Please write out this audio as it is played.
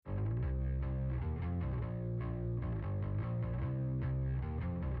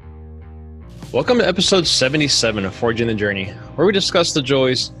Welcome to episode 77 of Forging the Journey, where we discuss the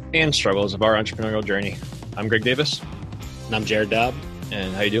joys and struggles of our entrepreneurial journey. I'm Greg Davis. And I'm Jared Dobb.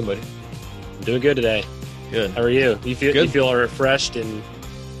 And how you doing, buddy? I'm doing good today. Good. How are you? You Good. feel refreshed and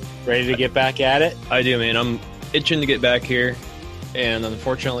ready to get back at it? I do, man. I'm itching to get back here, and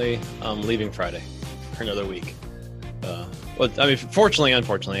unfortunately, I'm leaving Friday for another week. Fortunately,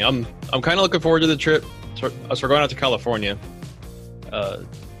 unfortunately, I'm kind of looking forward to the trip. So we're going out to California to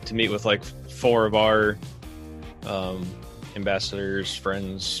meet with like 4 of our ambassadors,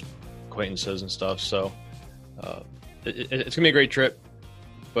 friends, acquaintances, and stuff. So it's gonna be a great trip.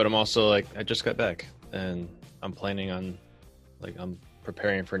 But I'm also like, I just got back, and I'm planning on, I'm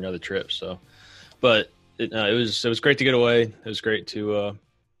preparing for another trip. So, but it was great to get away. It was great to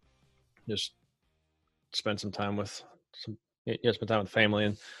just spend some time with family,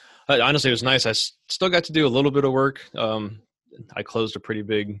 and honestly, it was nice. I still got to do a little bit of work. I closed a pretty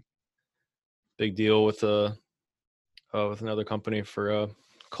big deal with another company for a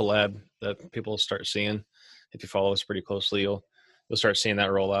collab that people start seeing. If you follow us pretty closely, you'll start seeing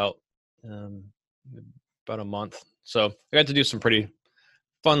that roll out about a month. So I got to do some pretty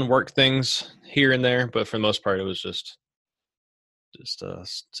fun work things here and there, but for the most part, it was just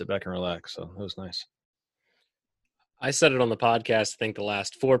sit back and relax. So it was nice. I said it on the podcast, I think the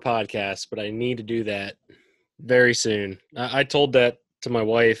last 4 podcasts, but I need to do that very soon. I told that to my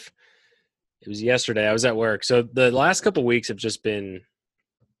wife. It was yesterday. I was at work. So the last couple of weeks have just been,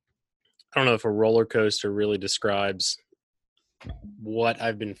 I don't know if a roller coaster really describes what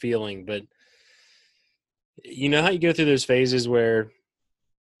I've been feeling, but you know how you go through those phases where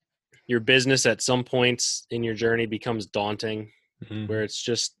your business at some points in your journey becomes daunting, where it's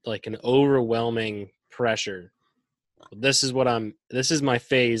just like an overwhelming pressure. This is my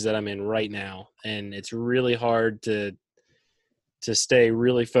phase that I'm in right now. And it's really hard to stay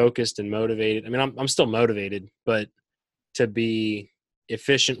really focused and motivated. I mean, I'm still motivated, but to be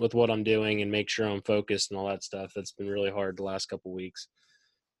efficient with what I'm doing and make sure I'm focused and all that stuff, that's been really hard the last couple of weeks.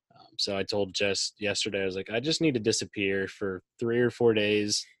 So I told Jess yesterday, I was like, I just need to disappear for 3 or 4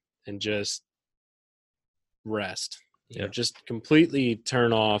 days and just rest. You know, just completely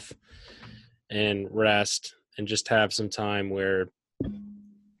turn off and rest and just have some time where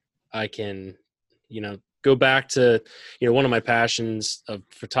I can, go back to, one of my passions of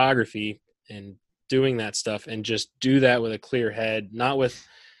photography and doing that stuff, and just do that with a clear head, not with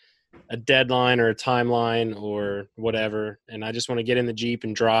a deadline or a timeline or whatever. And I just want to get in the Jeep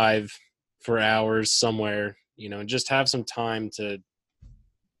and drive for hours somewhere, and just have some time to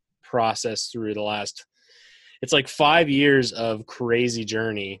process through it's like 5 years of crazy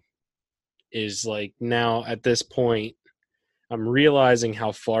journey is like, now at this point, I'm realizing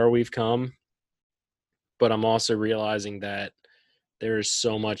how far we've come, but I'm also realizing that there is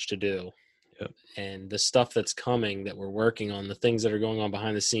so much to do. Yep. And the stuff that's coming that we're working on, the things that are going on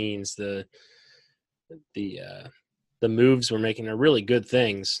behind the scenes, the moves we're making are really good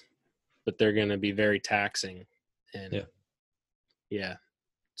things, but they're going to be very taxing. And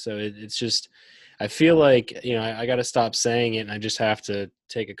so it's just, I feel like, I got to stop saying it, and I just have to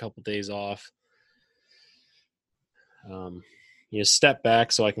take a couple days off. Step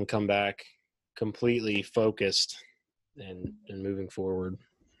back so I can come back completely focused and moving forward.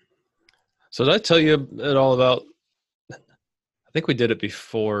 So did I tell you at all about, I think we did it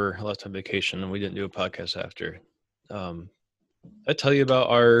before I left on vacation, and we didn't do a podcast after. Did I tell you about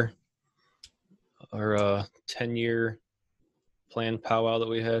our 10-year plan powwow that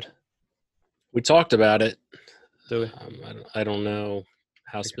we had? We talked about it. Did we? I don't know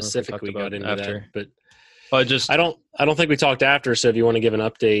how specific we got into after that, but I don't think we talked after. So if you want to give an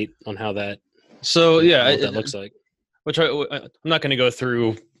update on how that, that looks like, which I'm not going to go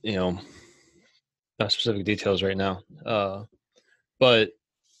through, specific details right now. But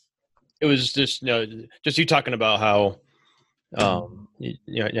it was just, just you talking about how, how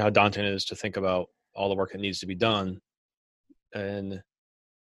daunting it is to think about all the work that needs to be done. And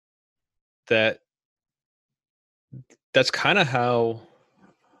that's kind of how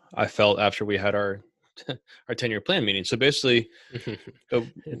I felt after we had our 10-year plan meeting. So basically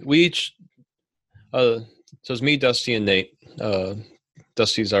we each, so it's me, Dusty, and Nate.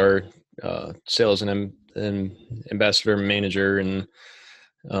 Dusty's our sales and ambassador manager, and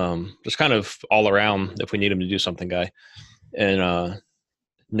just kind of all around if we need him to do something guy. And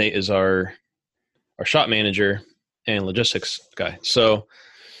Nate is our shop manager and logistics guy. So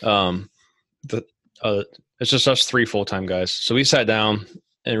it's just us 3 full-time guys. So we sat down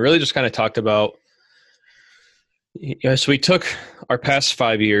and really just kind of talked about, so we took our past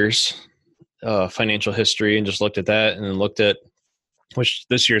 5 years financial history and just looked at that, and then looked at which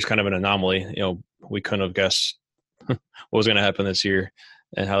this year is kind of an anomaly. We couldn't have guessed what was going to happen this year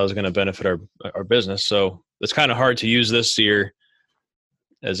and how it was going to benefit our business. So it's kind of hard to use this year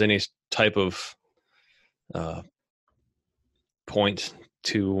as any type of point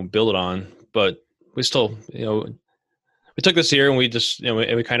to build it on. But we still, we took this year and we just,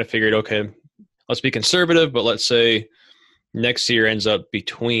 we kind of figured, okay, let's be conservative, but let's say next year ends up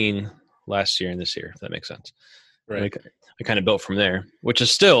between last year and this year, if that makes sense. Right. We kind of built from there, which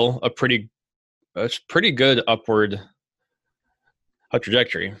is still a pretty good upward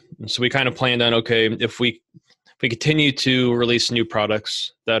trajectory. And so we kind of planned on, okay, if we continue to release new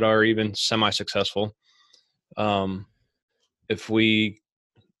products that are even semi-successful, if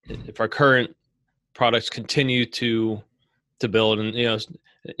our current products continue to build, and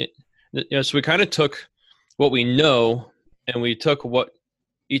so we kind of took what we know and we took what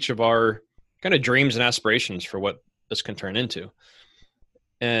each of our kind of dreams and aspirations for what this can turn into.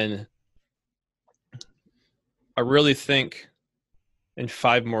 And I really think in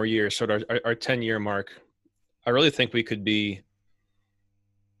 5 more years, sort of our 10-year mark, I really think we could be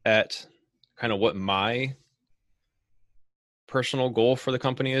at kind of what my personal goal for the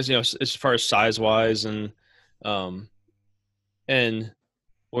company is, as far as size wise. And when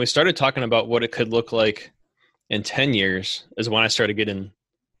we started talking about what it could look like in 10 years is when I started getting,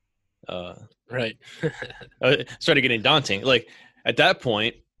 started getting daunting. Like at that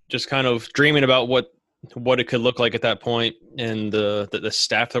point, just kind of dreaming about what it could look like at that point and the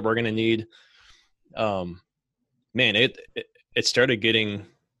staff that we're going to need. Man, it started getting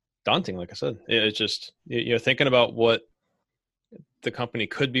daunting. Like I said, it's just, thinking about what the company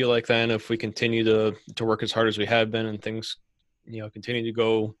could be like then if we continue to work as hard as we have been and things, continue to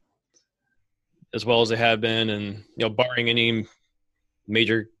go as well as they have been, and barring any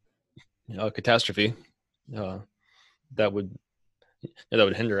major catastrophe that would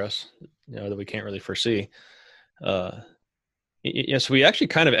hinder us, that we can't really foresee. Yes, we actually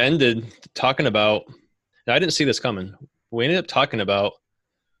kind of ended talking about. I didn't see this coming. We ended up talking about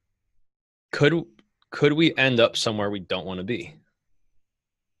could we end up somewhere we don't want to be?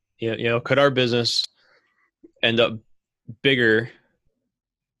 Could our business end up bigger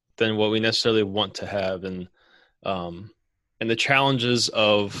than what we necessarily want to have, and the challenges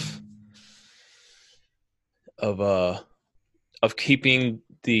of keeping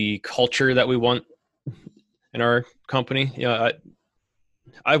the culture that we want in our company.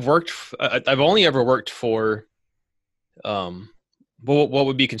 I've only ever worked for what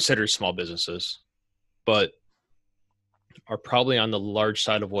would be considered small businesses, but are probably on the large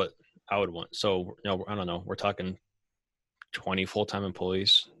side of what I would want. So, I don't know, we're talking 20 full-time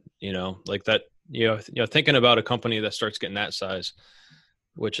employees, like that, thinking about a company that starts getting that size,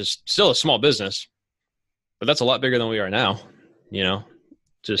 which is still a small business, but that's a lot bigger than we are now, you're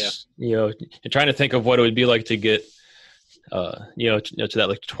trying to think of what it would be like to get, to that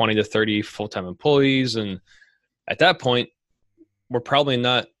like 20 to 30 full-time employees. And at that point, we're probably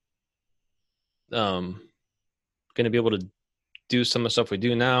not going to be able to do some of the stuff we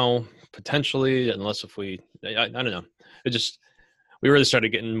do now, potentially, unless if I don't know. We really started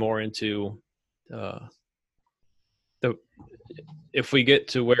getting more into if we get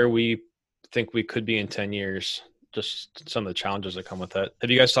to where we think we could be in 10 years, just some of the challenges that come with that. Have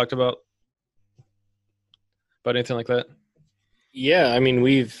you guys talked about anything like that? Yeah, I mean,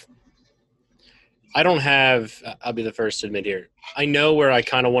 I'll be the first to admit here, I know where I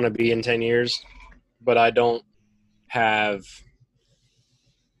kind of want to be in 10 years, but I don't have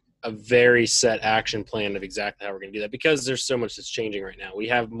a very set action plan of exactly how we're going to do that, because there's so much that's changing right now. We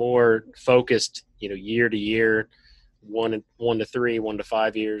have more focused, year to year, 1 to 3, 1 to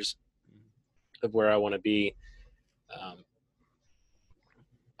 5 years of where I want to be.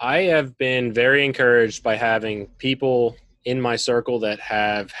 I have been very encouraged by having people in my circle that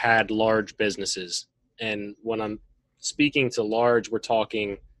have had large businesses. And when I'm speaking to large, we're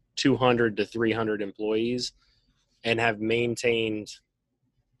talking 200 to 300 employees, and have maintained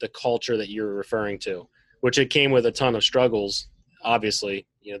the culture that you're referring to, which it came with a ton of struggles. Obviously,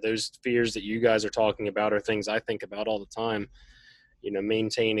 those fears that you guys are talking about are things I think about all the time,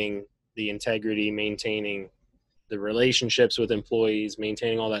 maintaining the integrity, maintaining the relationships with employees,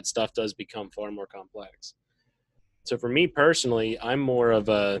 maintaining all that stuff does become far more complex. So for me personally, I'm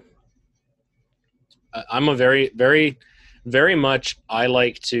a very, very, very much, I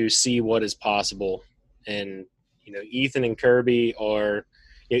like to see what is possible. And, Ethan and Kirby are,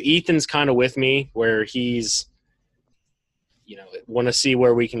 Ethan's kind of with me where he's, want to see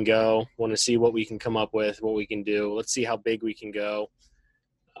where we can go, want to see what we can come up with, what we can do. Let's see how big we can go.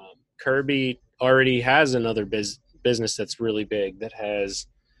 Kirby already has another business that's really big, that has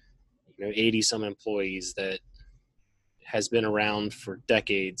 80 some employees, that has been around for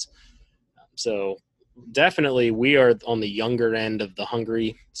decades. So definitely we are on the younger end of the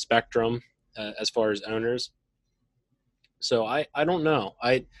hungry spectrum as far as owners. So I don't know.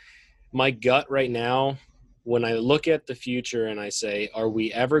 My gut right now, when I look at the future and I say, are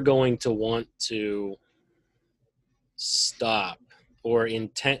we ever going to want to stop or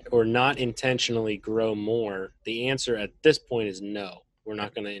not intentionally grow more? The answer at this point is no. We're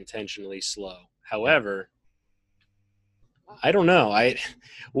not going to intentionally slow. However, I don't know.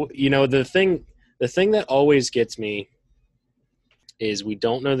 The thing that always gets me is we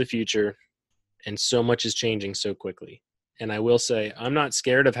don't know the future, and so much is changing so quickly. And I will say, I'm not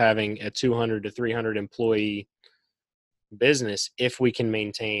scared of having a 200 to 300 employee business if we can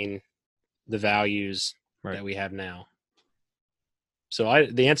maintain the values that we have now. So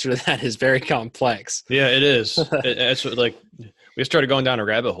the answer to that is very complex. Yeah, it is. It's like we started going down a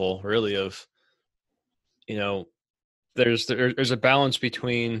rabbit hole, really, of there's a balance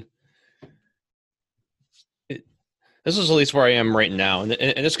between it. This is at least where I am right now, and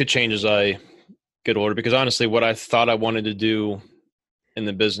this could change as I get older, because honestly, what I thought I wanted to do in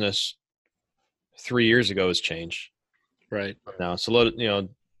the business 3 years ago has changed. Right now, it's a lot,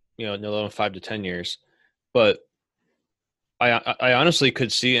 5 to 10 years, but I honestly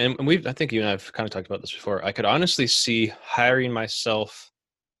could see, and I think you and I've kind of talked about this before. I could honestly see hiring myself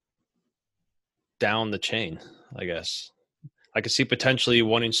down the chain. I guess I could see potentially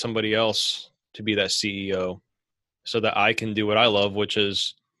wanting somebody else to be that CEO, so that I can do what I love, which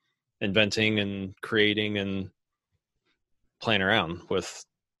is inventing and creating and playing around with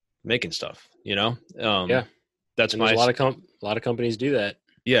making stuff. Yeah, that's and there's a lot of companies do that.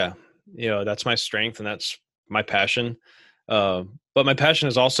 Yeah, that's my strength and that's my passion. But my passion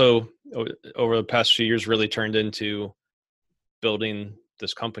has also, over the past few years, really turned into building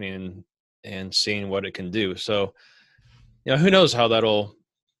this company and seeing what it can do. So, who knows how that'll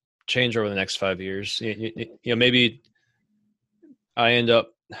change over the next 5 years. Maybe I end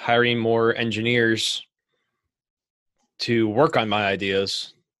up hiring more engineers to work on my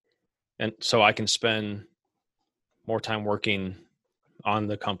ideas, and so I can spend more time working on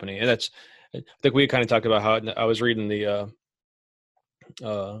the company. And I think we kind of talked about how I was reading the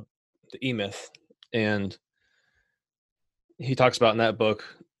E-Myth, and he talks about in that book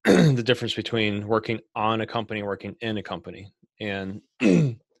the difference between working on a company and working in a company. And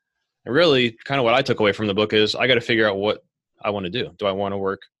really kind of what I took away from the book is I got to figure out what I want to do. Do I want to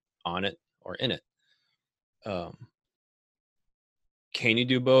work on it or in it? Can you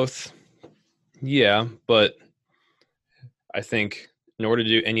do both? Yeah, but I think in order to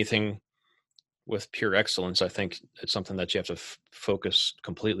do anything with pure excellence, I think it's something that you have to focus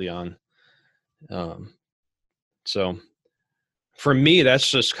completely on. So for me,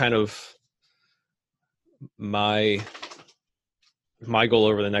 that's just kind of my goal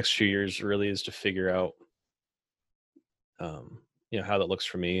over the next few years really is to figure out, how that looks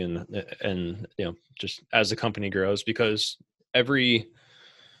for me, and just as the company grows, because every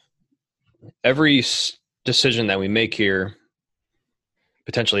decision that we make here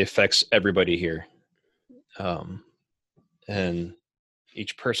potentially affects everybody here. And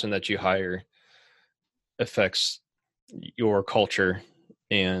each person that you hire affects your culture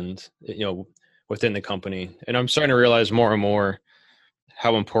and, within the company. And I'm starting to realize more and more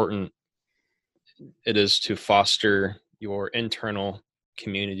how important it is to foster your internal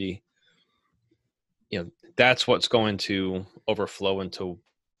community. That's what's going to overflow into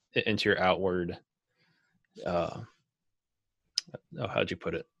your outward, how'd you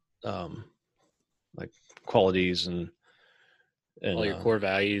put it? Like qualities and all your core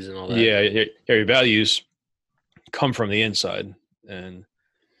values and all that. Yeah, your values come from the inside, and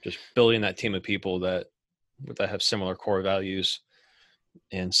just building that team of people that have similar core values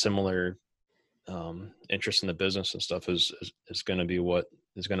and similar interest in the business and stuff is going to be what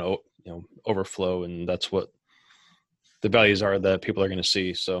is going to overflow, and that's what the values are that people are going to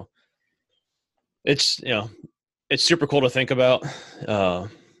see. So it's it's super cool to think about.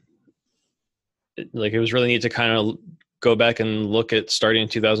 Like, it was really neat to kind of go back and look at starting in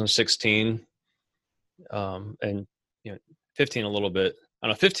 2016, and 15 a little bit. I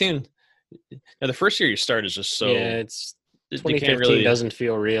don't know, 15. The first year you start is just so. Yeah, it's 2015 doesn't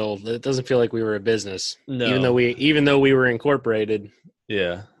feel real. It doesn't feel like we were a business. No. Even though we were incorporated.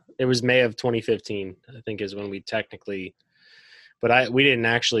 Yeah. It was May of 2015, I think, is when we technically, but we didn't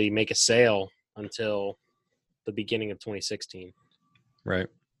actually make a sale until the beginning of 2016. Right.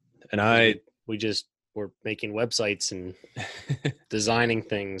 And we just were making websites and designing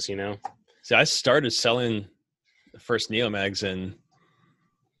things, See, I started selling first Neomags in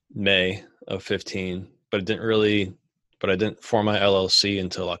May of 15, but I didn't form my LLC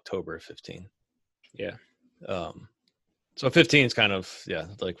until October of 15. Yeah. So 15 is kind of,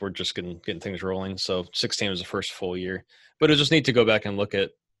 like we're just getting things rolling. So 16 was the first full year, but it just need to go back and look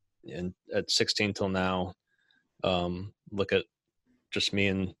at 16 till now. Look at just me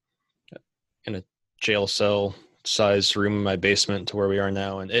in a jail cell sized room in my basement to where we are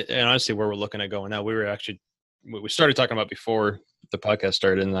now. And honestly, where we're looking at going now, we started talking about before the podcast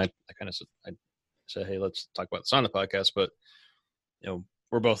started, and I said, hey, let's talk about this on the podcast. But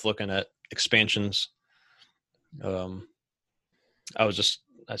we're both looking at expansions. I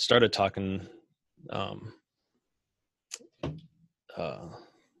started talking.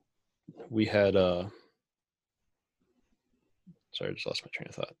 We had sorry, I just lost my train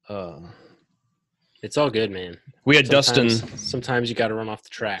of thought. It's all good, man. We had sometimes, Dustin. Sometimes you got to run off the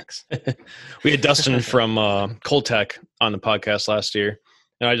tracks. We had Dustin from Coltech on the podcast last year,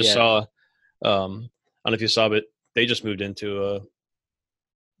 and I just saw. I don't know if you saw, but they just moved into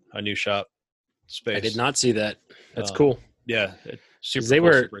a new shop space. I did not see that. That's cool. Yeah,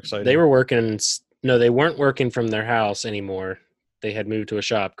 super exciting. They were working. No, they weren't working from their house anymore. They had moved to a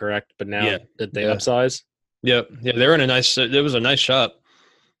shop, correct? But now did they upsize? Yep. Yeah, they were in a nice. It was a nice shop.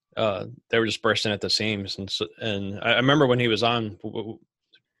 They were just bursting at the seams, and I remember when he was on,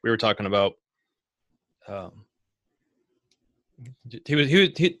 we were talking about. I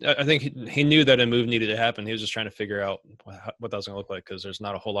think he knew that a move needed to happen. He was just trying to figure out what that was going to look like, because there's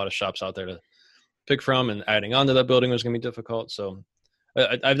not a whole lot of shops out there to pick from, and adding onto that building was going to be difficult. So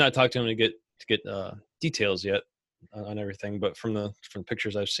I've not talked to him to get details yet on everything, but from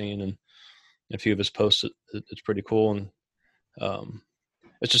pictures I've seen and a few of his posts, it's pretty cool. And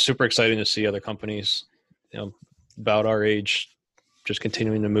it's just super exciting to see other companies, about our age, just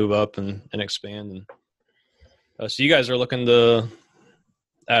continuing to move up and expand. And so you guys are looking to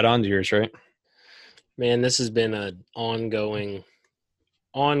add on to yours, right? Man, this has been an ongoing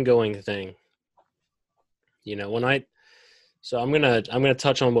thing. So I'm gonna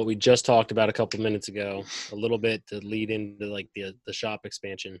touch on what we just talked about a couple minutes ago a little bit to lead into like the shop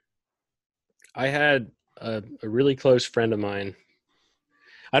expansion. I had a really close friend of mine.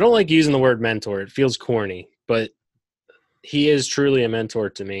 I don't like using the word mentor. It feels corny, but he is truly a mentor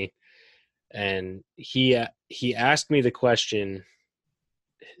to me. And he asked me the question.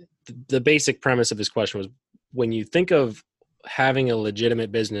 The basic premise of his question was, when you think of having a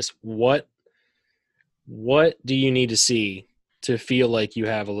legitimate business, what do you need to see to feel like you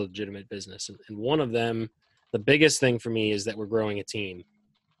have a legitimate business? And one of them, the biggest thing for me, is that we're growing a team.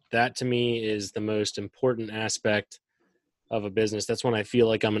 That to me is the most important aspect of a business. That's when I feel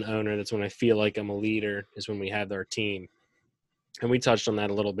like I'm an owner. That's when I feel like I'm a leader, is when we have our team. And we touched on that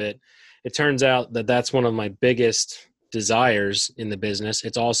a little bit. It turns out that that's one of my biggest desires in the business.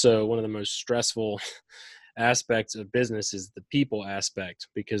 It's also one of the most stressful aspects of business, is the people aspect,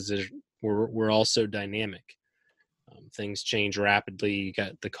 because we're all so dynamic. Things change rapidly. You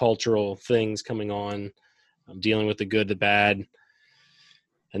got the cultural things coming on. I'm dealing with the good, the bad.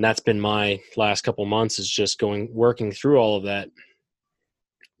 And that's been my last couple months, is just working through all of that.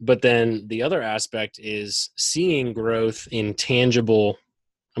 But then the other aspect is seeing growth in tangible,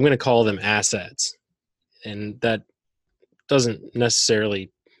 I'm going to call them assets. And that doesn't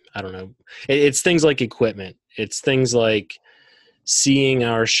necessarily, I don't know. It's things like equipment. It's things like seeing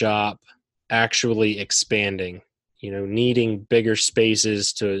our shop actually expanding, needing bigger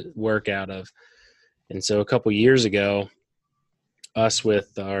spaces to work out of. And so a couple years ago, us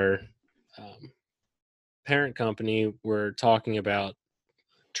with our parent company were talking about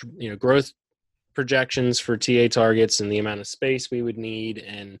growth projections for TA targets and the amount of space we would need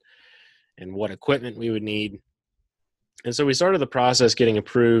and what equipment we would need. And so we started the process getting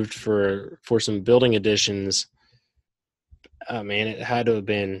approved for some building additions. It had to have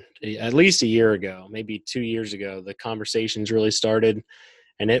been at least a year ago, maybe 2 years ago. The conversations really started,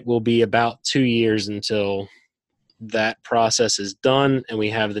 and it will be about 2 years until that process is done and we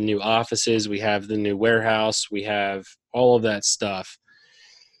have the new offices, we have the new warehouse, we have all of that stuff.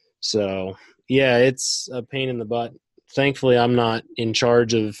 So yeah, it's a pain in the butt. Thankfully, I'm not in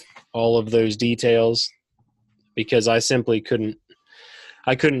charge of all of those details, because I simply couldn't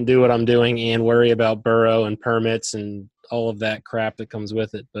do what I'm doing and worry about borough and permits and all of that crap that comes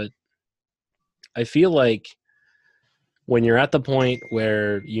with it. But I feel like when you're at the point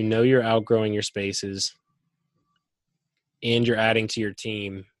where you're outgrowing your spaces and you're adding to your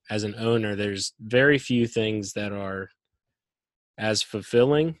team as an owner, there's very few things that are as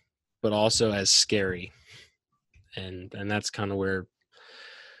fulfilling, but also as scary. And that's kind of where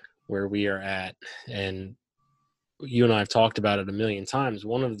we are at. And you and I have talked about it a million times.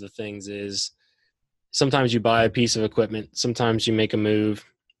 One of the things is sometimes you buy a piece of equipment, sometimes you make a move,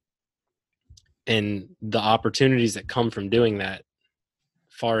 and the opportunities that come from doing that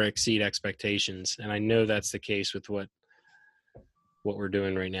far exceed expectations. And I know that's the case with what we're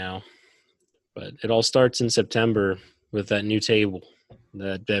doing right now. But it all starts in September with that new table,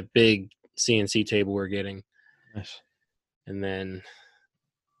 that big CNC table we're getting. Nice. And then,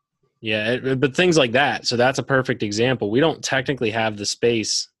 but things like that. So that's a perfect example. We don't technically have the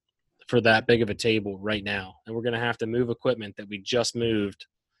space for that big of a table right now. And we're going to have to move equipment that we just moved,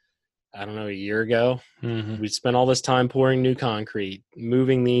 I don't know, a year ago. Mm-hmm. We spent all this time pouring new concrete,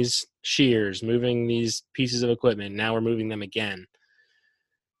 moving these shears, moving these pieces of equipment. Now we're moving them again.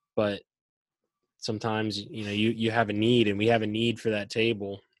 But sometimes, you have a need, and we have a need for that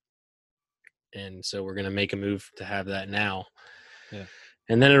table. And so we're going to make a move to have that now. Yeah.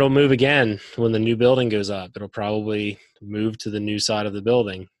 And then it'll move again when the new building goes up. It'll probably move to the new side of the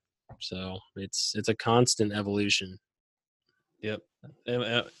building. So it's a constant evolution. Yep.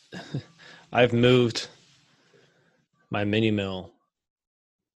 I've moved my mini mill.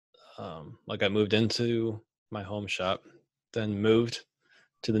 I moved into my home shop, then moved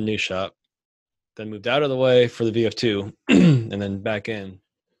to the new shop, then moved out of the way for the VF2, and then back in.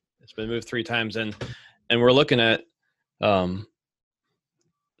 It's been moved 3 times, and we're looking at. We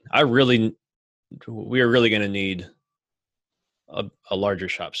are really going to need a larger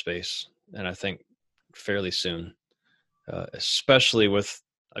shop space, and I think fairly soon, especially with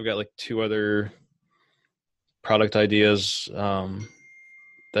I've got 2 other product ideas that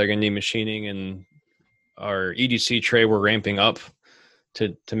are going to need machining, and our EDC tray we're ramping up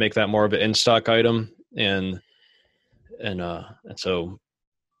to make that more of an in-stock item, and so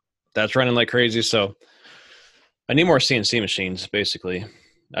that's running like crazy. So I need more CNC machines. Basically,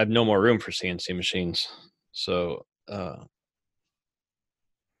 I have no more room for CNC machines. So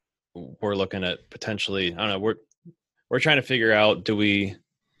we're looking at potentially, I don't know, we're trying to figure out, do we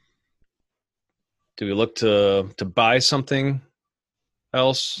look to buy something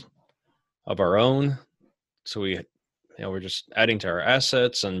else of our own, so we're just adding to our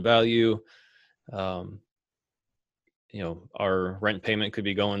assets and value. Our rent payment could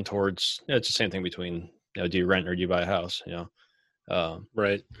be going towards, it's the same thing between, do you rent or do you buy a house?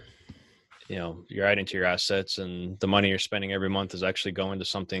 Right. You're adding to your assets, and the money you're spending every month is actually going to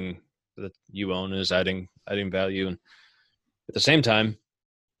something that you own, is adding value. And at the same time,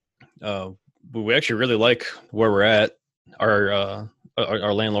 we actually really like where we're at. Our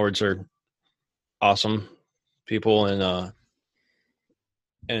landlords are awesome people, and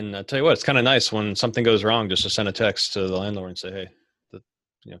I tell you what, it's kind of nice when something goes wrong just to send a text to the landlord and say, hey,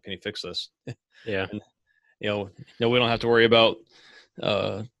 can you fix this? Yeah. And, we don't have to worry about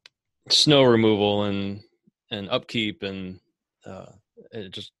snow removal and upkeep and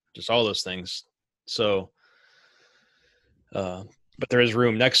just all those things. So, but there is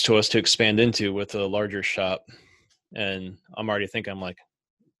room next to us to expand into with a larger shop, and I'm already thinking, I'm like,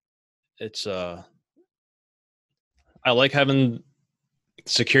 it's I like having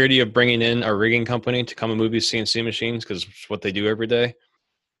security of bringing in a rigging company to come and move these CNC machines, because it's what they do every day.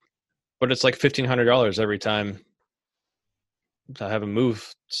 But it's like $1,500 every time to have them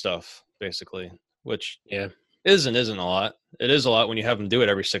move stuff, basically, which isn't a lot. It is a lot when you have them do it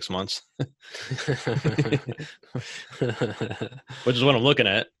every 6 months, which is what I'm looking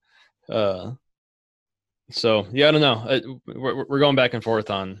at. So yeah, I don't know. We're going back and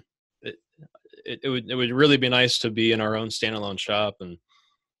forth on it. It would really be nice to be in our own standalone shop, and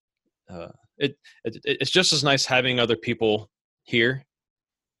it's just as nice having other people here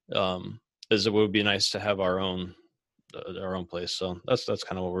as it would be nice to have our own place. So that's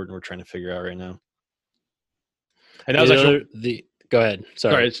kind of what we're trying to figure out right now. And that was actually go ahead.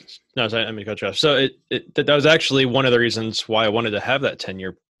 Sorry. No, I mean, cut you off. So that was actually one of the reasons why I wanted to have that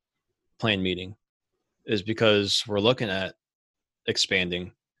 10-year plan meeting, is because we're looking at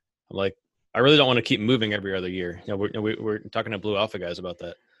expanding. I'm like, I really don't want to keep moving every other year. We're talking to Blue Alpha guys about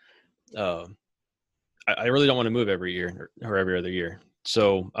that. I really don't want to move every year or every other year.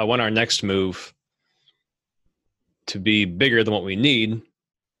 So I want our next move to be bigger than what we need,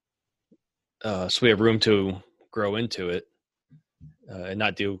 so we have room to grow into it, and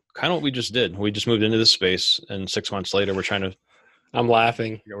not do kind of what we just did. We just moved into this space, and 6 months later, we're trying to. I'm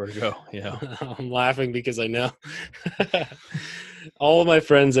laughing. Figure out where to go. Yeah, I'm laughing because I know all of my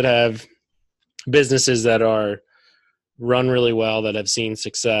friends that have businesses that are run really well, that have seen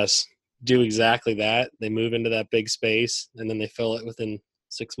success, do exactly that. They move into that big space, and then they fill it within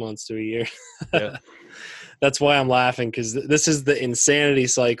 6 months to a year. Yeah. That's why I'm laughing, because this is the insanity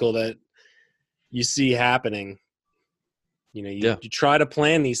cycle that you see happening. You know, Yeah. you try to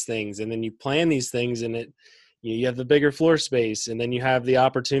plan these things, and then you plan these things, and you have the bigger floor space, and then you have the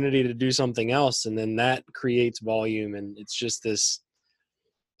opportunity to do something else, and then that creates volume, and it's just this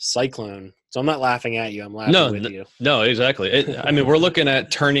cyclone. So I'm not laughing at you. I'm laughing with you. No, exactly. I mean, we're looking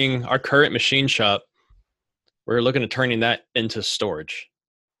at turning our current machine shop. We're looking at turning that into storage.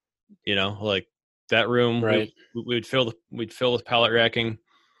 You know, like that room, Right. we'd fill with pallet racking,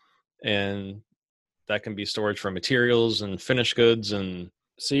 and that can be storage for materials and finished goods. And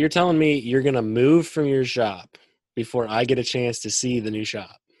So you're telling me you're going to move from your shop before I get a chance to see the new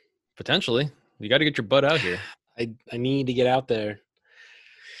shop? potentially, you got to get your butt out here. I need to get out there.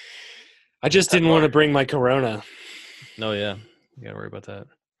 I just didn't want to bring my Corona. No, yeah, you got to worry about that.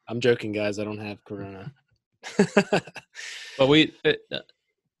 I'm joking, guys. I don't have Corona. But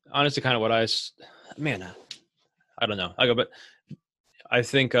honestly, kind of what I don't know. But I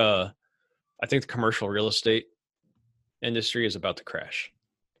think the commercial real estate industry is about to crash.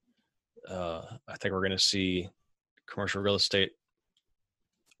 I think we're going to see commercial real estate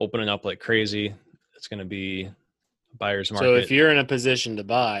opening up like crazy. It's going to be a buyer's market. So if you're in a position to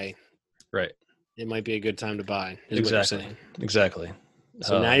buy, right, it might be a good time to buy. Exactly.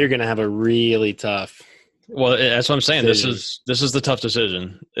 So now you're going to have a really tough. Well, that's what I'm saying. decision. This is the tough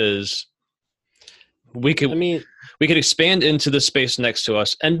decision. Is we could expand into the space next to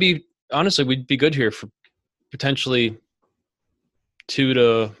us and we'd be good here for potentially 2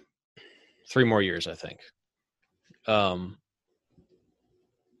 to 3 more years, I think.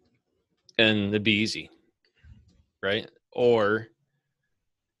 And it'd be easy, right? Or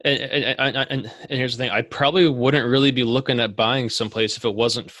and here's the thing: I probably wouldn't really be looking at buying someplace if it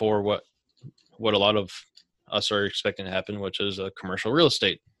wasn't for what a lot of us are expecting to happen, which is a commercial real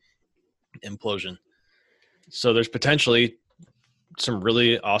estate implosion. So there's potentially some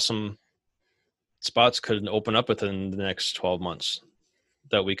really awesome spots could open up within the next 12 months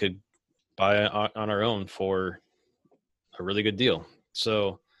that we could buy on our own for a really good deal.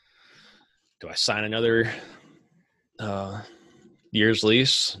 So do I sign another year's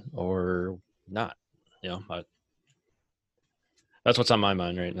lease or not? You know, that's what's on my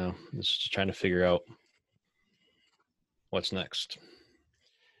mind right now. It's just trying to figure out what's next.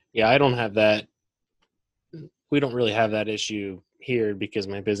 Yeah, I don't have that. We don't really have that issue here because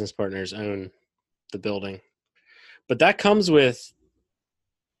my business partners own the building. But that comes with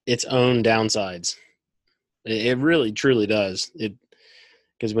its own downsides. It really, truly does.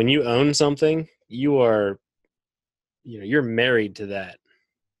 Because when you own something, you're married to that.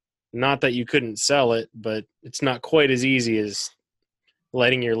 Not that you couldn't sell it, but it's not quite as easy as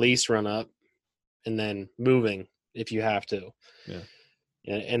letting your lease run up and then moving if you have to. Yeah.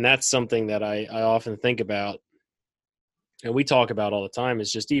 And that's something that I often think about, and we talk about all the time,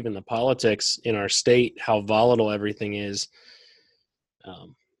 is just even the politics in our state, how volatile everything is.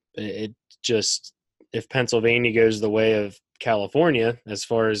 It just, if Pennsylvania goes the way of California as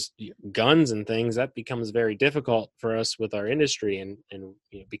far as guns and things, that becomes very difficult for us with our industry. And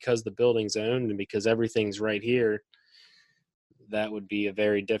because the building's owned and because everything's right here, that would be a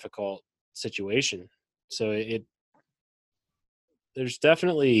very difficult situation. So there's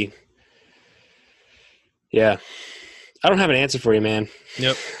definitely, I don't have an answer for you, man.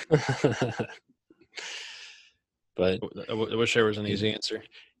 Yep. But I wish there was an easy answer.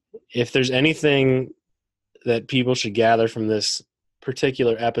 If there's anything that people should gather from this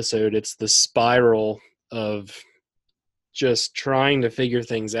particular episode, it's the spiral of just trying to figure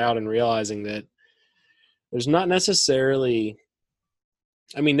things out and realizing that there's not necessarily,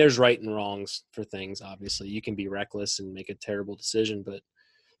 there's right and wrongs for things. Obviously, you can be reckless and make a terrible decision, but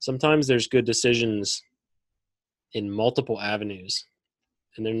sometimes there's good decisions in multiple avenues,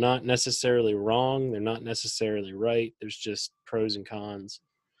 and they're not necessarily wrong. They're not necessarily right. There's just pros and cons.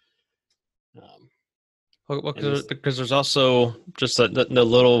 Because there's also just the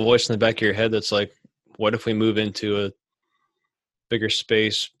little voice in the back of your head that's like, what if we move into a bigger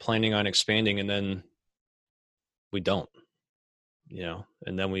space planning on expanding and then we don't, and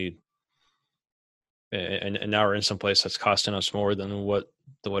then and now we're in some place that's costing us more than what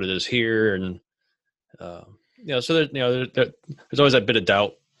it is here. And, so there's always that bit of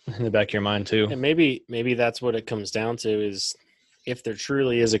doubt in the back of your mind too. And maybe that's what it comes down to, is if there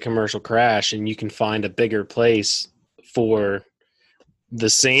truly is a commercial crash and you can find a bigger place for the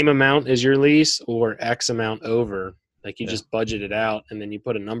same amount as your lease or X amount over, like you just budget it out and then you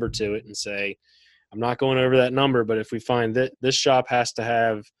put a number to it and say, I'm not going over that number, but if we find that this shop has to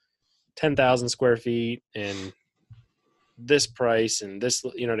have 10,000 square feet and this price and this,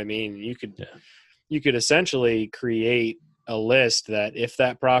 you know what I mean? You could essentially create a list that if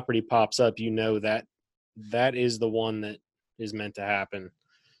that property pops up, that is the one that is meant to happen.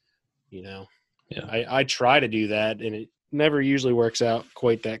 You know, Yeah. I try to do that, and it never usually works out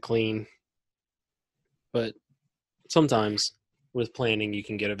quite that clean. But sometimes with planning, you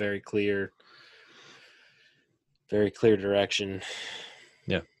can get a very clear direction.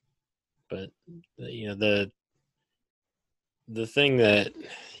 Yeah. But the thing that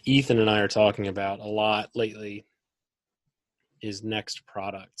Ethan and I are talking about a lot lately is next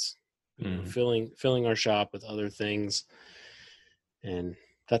products. Filling our shop with other things, and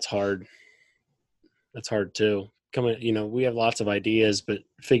that's hard. That's hard too. We have lots of ideas, but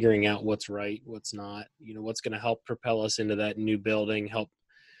figuring out what's right, what's not, what's going to help propel us into that new building, help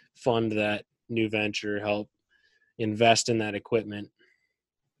fund that new venture, help invest in that equipment.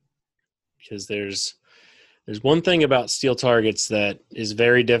 Because there's one thing about steel targets that is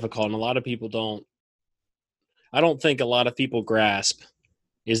very difficult, and a lot of people I don't think a lot of people grasp,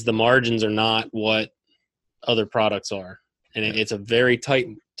 is the margins are not what other products are. And it's a very tight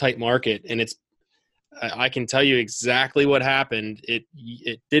market, and I can tell you exactly what happened. It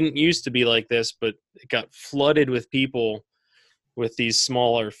didn't used to be like this, but it got flooded with people with these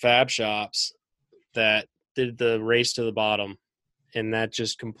smaller fab shops that did the race to the bottom, and that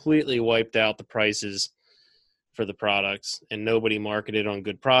just completely wiped out the prices for the products, and nobody marketed on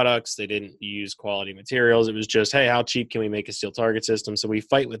good products. They didn't use quality materials. It was just, hey, how cheap can we make a steel target system? So we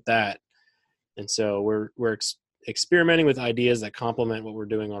fight with that. And so we're experimenting with ideas that complement what we're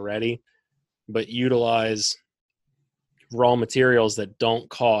doing already, but utilize raw materials that don't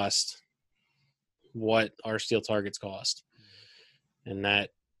cost what our steel targets cost. And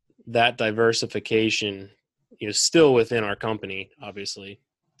that diversification is still within our company, obviously,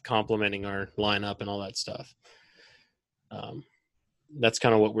 complementing our lineup and all that stuff. That's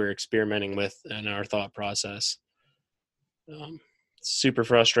kind of what we're experimenting with in our thought process. It's super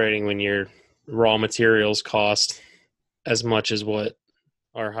frustrating when your raw materials cost as much as what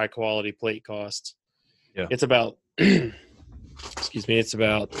our high quality plate costs. Yeah. It's about, it's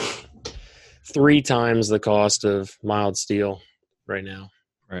about 3 times the cost of mild steel right now.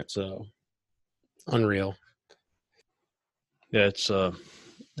 Right. So unreal. Yeah. It's,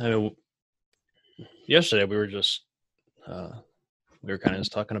 yesterday we were kind of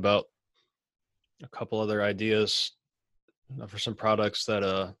just talking about a couple other ideas for some products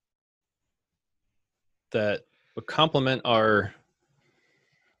that would complement our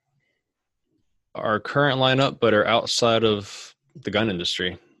current lineup, but are outside of the gun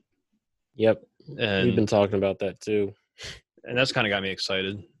industry. Yep. And we've been talking about that too. And that's kind of got me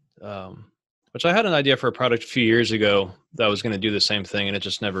excited. Which I had an idea for a product a few years ago that was going to do the same thing, and it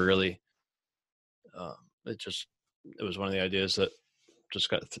just never really. It was one of the ideas that just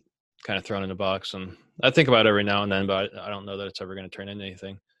got kind of thrown in a box, and I think about it every now and then, but I don't know that it's ever going to turn into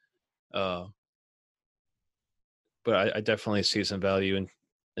anything. But I definitely see some value in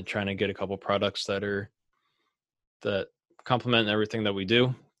trying to get a couple products that complement everything that we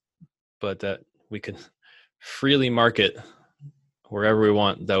do, but that we can freely market wherever we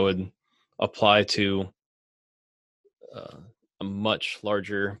want, that would apply to a much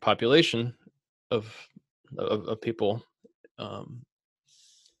larger population of people. And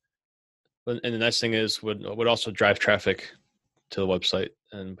the nice thing is would also drive traffic to the website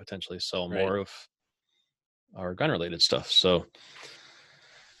and potentially sell more of our gun related stuff. So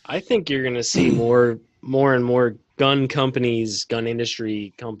I think you're going to see more and more gun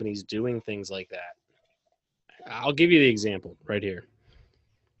industry companies doing things like that. I'll give you the example right here.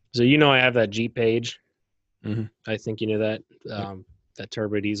 So I have that Jeep page. Mm-hmm. I think you know that that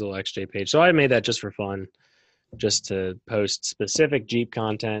Turbo Diesel XJ page. So I made that just for fun, just to post specific Jeep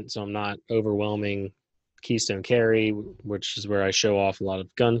content, so I'm not overwhelming Keystone Carry, which is where I show off a lot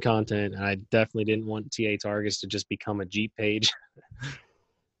of gun content. And I definitely didn't want TA Targets to just become a Jeep page.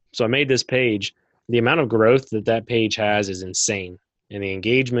 So I made this page. The amount of growth that page has is insane. And the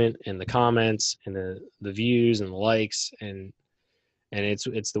engagement and the comments and the views and the likes and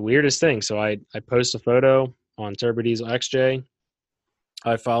it's the weirdest thing. So I post a photo on Turbo Diesel XJ.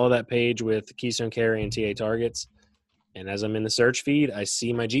 I follow that page with Keystone Carry and TA Targets. And as I'm in the search feed, I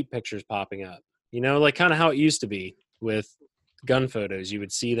see my Jeep pictures popping up. Like kind of how it used to be with gun photos. You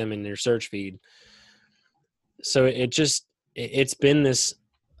would see them in your search feed. So it's been this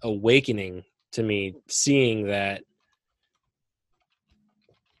awakening to me, seeing that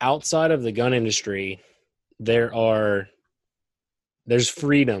outside of the gun industry, there's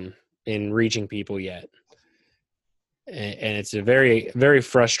freedom in reaching people yet. And it's a very, very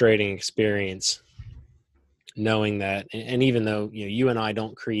frustrating experience knowing that. And even though, you and I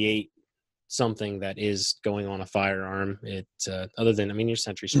don't create something that is going on a firearm, other than, your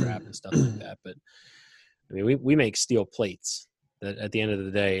Sentry Strap and stuff like that, but I mean, we make steel plates that at the end of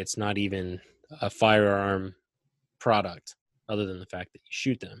the day, it's not even a firearm product other than the fact that you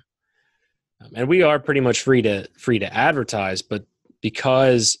shoot them. And we are pretty much free to advertise, but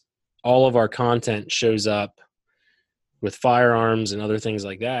because all of our content shows up with firearms and other things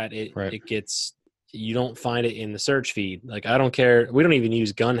like that, it gets, you don't find it in the search feed. Like, I don't care. We don't even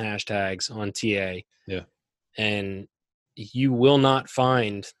use gun hashtags on TA. Yeah. And you will not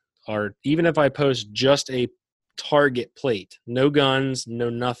find even if I post just a target plate, no guns, no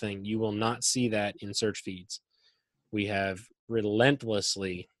nothing, you will not see that in search feeds. We have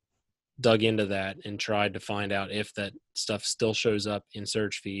relentlessly dug into that and tried to find out if that stuff still shows up in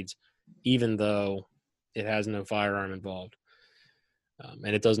search feeds, even though it has no firearm involved.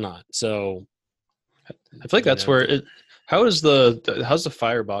 And it does not. So I feel like that's where how's the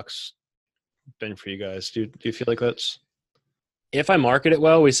Firebox been for you guys? Do you feel like that's, if I market it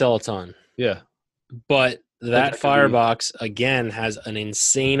well, we sell a ton. Yeah. But that Firebox again has an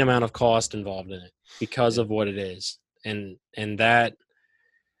insane amount of cost involved in it because of what it is. And that,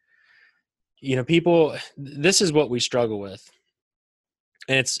 people, this is what we struggle with.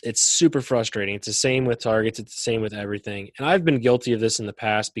 And it's super frustrating. It's the same with targets. It's the same with everything. And I've been guilty of this in the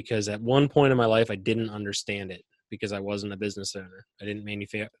past because at one point in my life, I didn't understand it because I wasn't a business owner. I didn't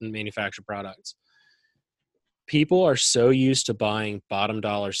manufacture products. People are so used to buying bottom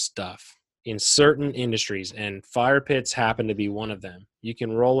dollar stuff in certain industries, and fire pits happen to be one of them. You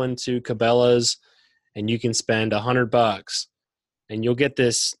can roll into Cabela's and you can spend $100 and you'll get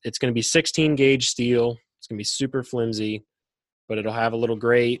this. It's going to be 16 gauge steel. It's going to be super flimsy, but it'll have a little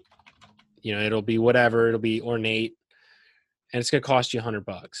grate, it'll be whatever, it'll be ornate, and it's going to cost you $100.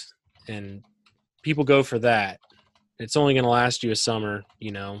 And people go for that. It's only going to last you a summer,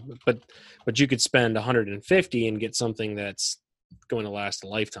 but you could spend $150 and get something that's going to last a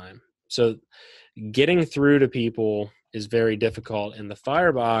lifetime. So getting through to people is very difficult. And the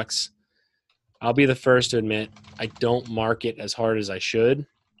Firebox, I'll be the first to admit, I don't market as hard as I should.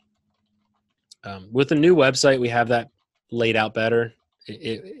 With the new website, we have that laid out better.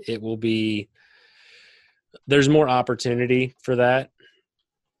 It will be, there's more opportunity for that.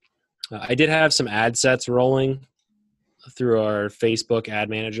 I did have some ad sets rolling through our Facebook ad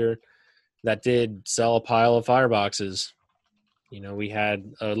manager that did sell a pile of Fireboxes. We had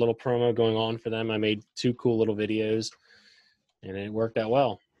a little promo going on for them. I made 2 cool little videos and it worked out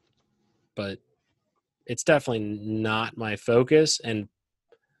well, but it's definitely not my focus. And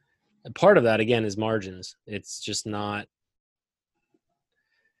part of that again is margins. It's not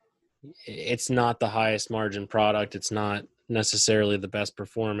the highest margin product. It's not necessarily the best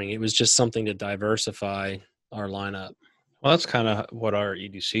performing. It was just something to diversify our lineup. Well, that's kind of what our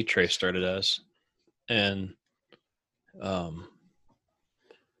EDC tray started as. And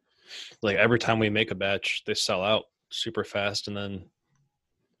like every time we make a batch, they sell out super fast. And then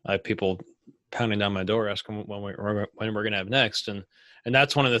I have people pounding down my door asking when we're going to have next. And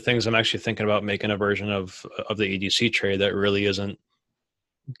that's one of the things I'm actually thinking about, making a version of the EDC tray that really isn't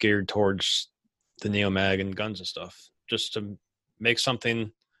geared towards the Neomag and guns and stuff, just to make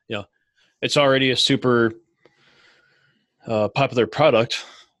something, it's already a super popular product.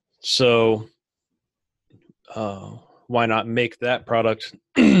 So why not make that product,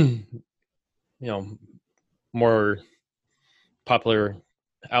 more popular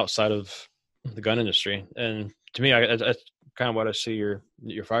outside of the gun industry? And to me, that's kind of what I see your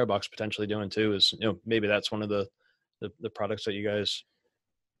Firebox potentially doing too, is, maybe that's one of the products that you guys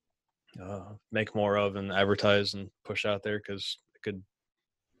make more of and advertise and push out there, because it could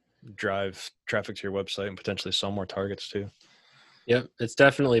drive traffic to your website and potentially sell more targets too. Yep, it's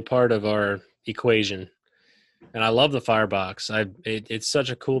definitely part of our equation. And I love the Firebox. It's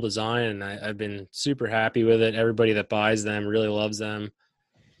such a cool design, and I've been super happy with it. Everybody that buys them really loves them.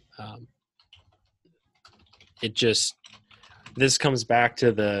 This comes back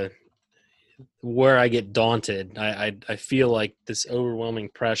to where I get daunted. I feel like this overwhelming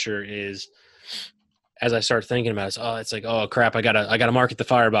pressure is, as I start thinking about it, it's like, oh crap, I gotta market the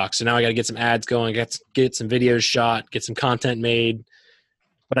Firebox. So now I gotta get some ads going, get some videos shot, get some content made.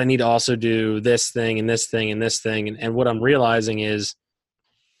 But I need to also do this thing and this thing and this thing. And what I'm realizing is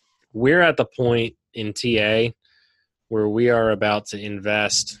we're at the point in TA where we are about to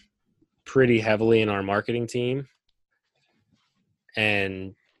invest pretty heavily in our marketing team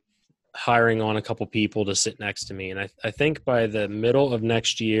and hiring on a couple people to sit next to me. And I think by the middle of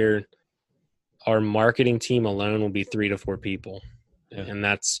next year, our marketing team alone will be 3 to 4 people. Yeah. And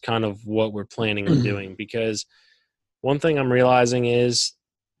that's kind of what we're planning on doing, because one thing I'm realizing is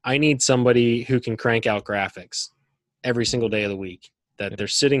I need somebody who can crank out graphics every single day of the week. that they're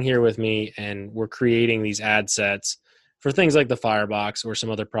sitting here with me and we're creating these ad sets for things like the Firebox or some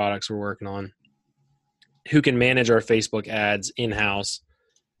other products we're working on, who can manage our Facebook ads in-house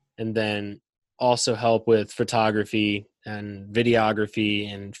and then also help with photography and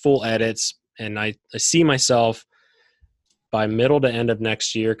videography and full edits. And I see myself by middle to end of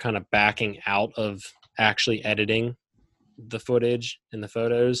next year kind of backing out of actually editing the footage and the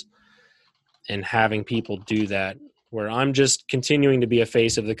photos and having people do that, where I'm just continuing to be a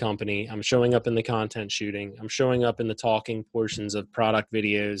face of the company. I'm showing up in the content shooting. I'm showing up in the talking portions of product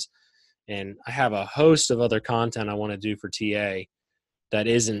videos. And I have a host of other content I want to do for TA that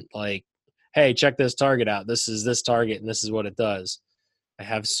isn't like, hey, check this target out. This is this target and this is what it does. I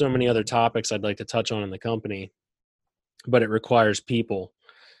have so many other topics I'd like to touch on in the company, but it requires people.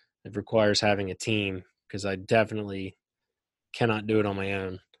 It requires having a team, because I definitely cannot do it on my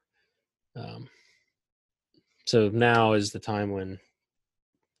own. So now is the time when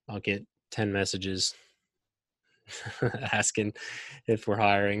I'll get 10 messages asking if we're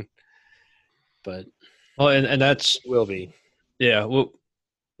hiring, but and that's will be. Yeah. Well,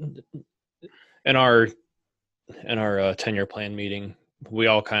 in our 10-year plan meeting, we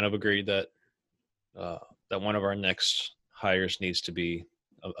all kind of agreed that that one of our next hires needs to be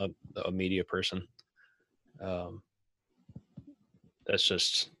a media person. That's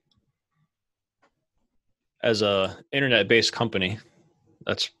just, as a internet-based company,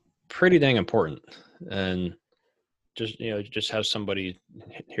 that's pretty dang important. And just have somebody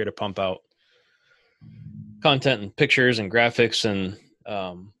here to pump out content and pictures and graphics. And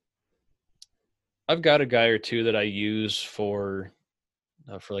I've got a guy or two that I use for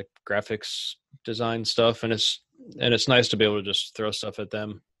like graphics design stuff, and it's nice to be able to just throw stuff at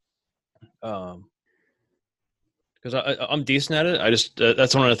them. Because I'm decent at it. I just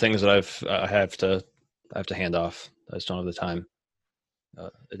that's one of the things that I have to hand off. I just don't have the time.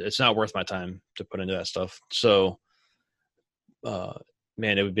 It's not worth my time to put into that stuff. So,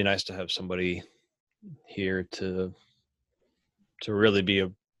 man, it would be nice to have somebody here to really be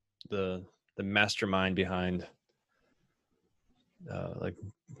the mastermind behind like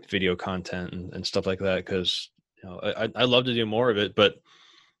video content and stuff like that. Because I love to do more of it, but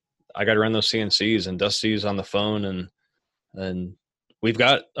I got to run those CNCs, and Dusty's on the phone, and we've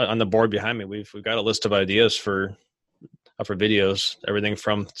got on the board behind me, we've got a list of ideas for videos, everything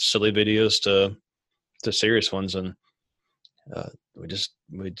from silly videos to serious ones, and we just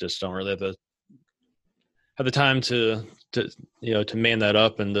don't really have the time to man that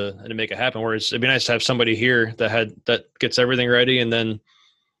up and to make it happen. Whereas it'd be nice to have somebody here that gets everything ready and then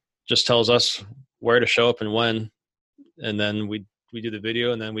just tells us where to show up and when, and then we do the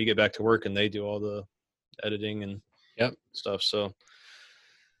video, and then we get back to work and they do all the editing and stuff. So,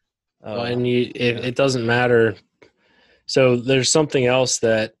 and it doesn't matter. So there's something else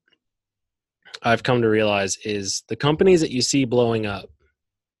that I've come to realize is the companies that you see blowing up,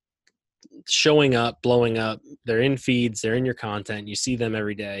 showing up, blowing up, they're in feeds, they're in your content, you see them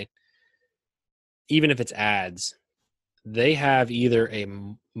every day. Even if it's ads, they have either a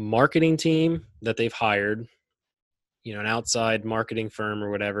marketing team that they've hired, an outside marketing firm or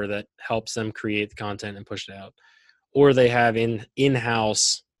whatever that helps them create the content and push it out, or they have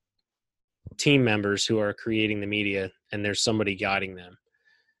in-house team members who are creating the media, and there's somebody guiding them.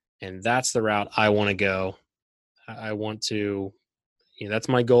 And that's the route I want to go. I want to, that's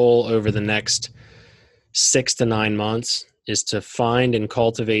my goal over the next 6 to 9 months, is to find and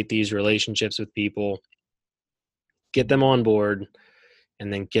cultivate these relationships with people, get them on board,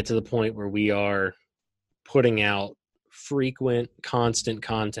 and then get to the point where we are putting out frequent, constant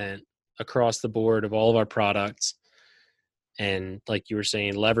content across the board of all of our products. And like you were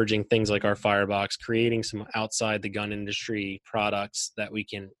saying, leveraging things like our Firebox, creating some outside the gun industry products that we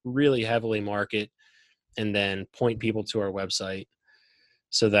can really heavily market, and then point people to our website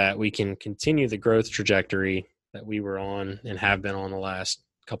so that we can continue the growth trajectory that we were on and have been on the last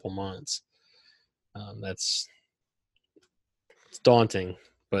couple months. It's daunting,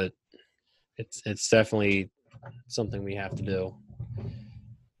 but it's definitely something we have to do.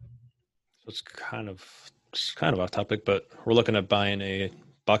 So it's kind of off topic, but we're looking at buying a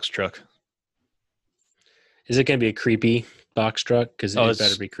box truck. Is it going to be a creepy box truck? Because it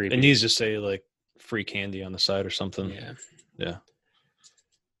better be creepy. It needs to say like free candy on the side or something. Yeah.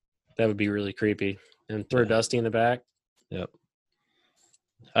 That would be really creepy. And throw Dusty in the back. Yep.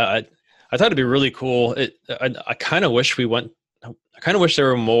 I thought it'd be really cool. I kind of wish there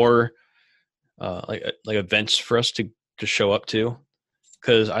were more like events for us to show up to,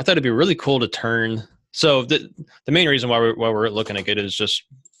 because I thought it'd be really cool to turn. So the main reason why we're looking at it is just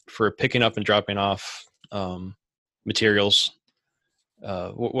for picking up and dropping off materials.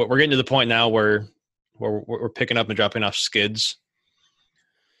 we're getting to the point now where we're picking up and dropping off skids,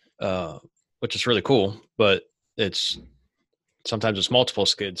 which is really cool. But sometimes it's multiple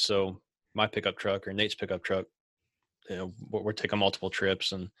skids. So my pickup truck or Nate's pickup truck, we're taking multiple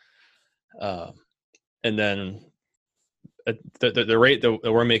trips, and then at the rate that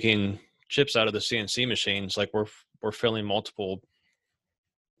we're making chips out of the CNC machines, like we're filling multiple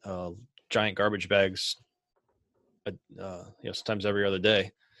giant garbage bags, sometimes every other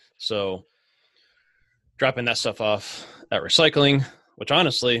day. So dropping that stuff off at recycling, which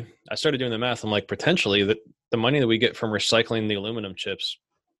honestly, I started doing the math. I'm like, potentially the money that we get from recycling the aluminum chips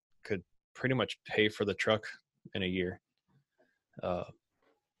could pretty much pay for the truck in a year. But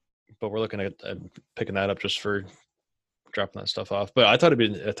we're looking at picking that up just for dropping that stuff off. But I thought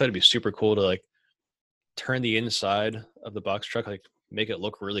it'd be super cool to like turn the inside of the box truck, like make it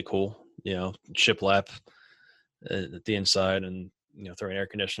look really cool, shiplap at the inside, and throw an air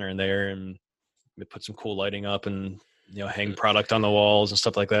conditioner in there and put some cool lighting up, and hang product on the walls and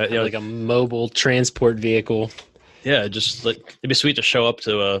stuff like that. Like a mobile transport vehicle. Yeah, just like it'd be sweet to show up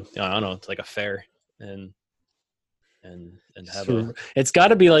to like a fair and have it's got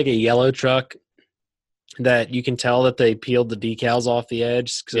to be like a yellow truck that you can tell that they peeled the decals off the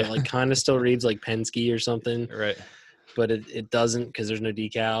edge, because it like kind of still reads like Penske or something, right? But it doesn't, because there's no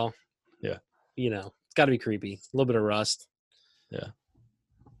decal. Yeah, it's got to be creepy. A little bit of rust. Yeah,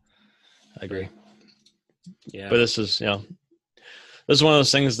 I agree. Yeah, but this is one of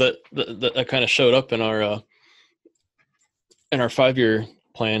those things that kind of showed up in our 5-year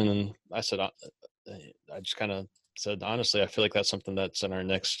plan, and then I said, I just kind of said, honestly, I feel like that's something that's in our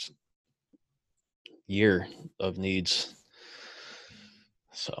next year of needs.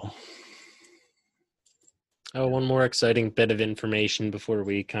 So, one more exciting bit of information before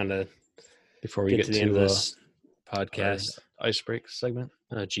we get to the end of this podcast. Ice break segment.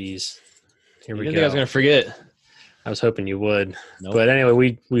 Oh, geez. Here we go. I think I was going to forget. I was hoping you would. Nope. But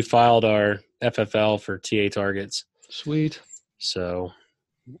anyway, we filed our FFL for TA targets. Sweet. So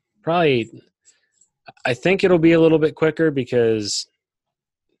probably, I think it'll be a little bit quicker because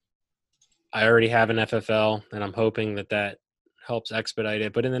I already have an FFL, and I'm hoping that helps expedite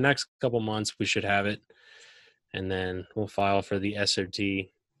it. But in the next couple months, we should have it. And then we'll file for the SOT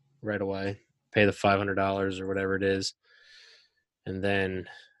right away, pay the $500 or whatever it is. And then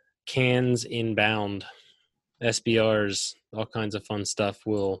cans inbound, SBRs, all kinds of fun stuff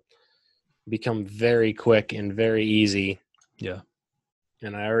will become very quick and very easy. Yeah.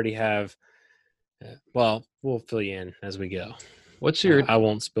 And I already have, we'll fill you in as we go. What's your... I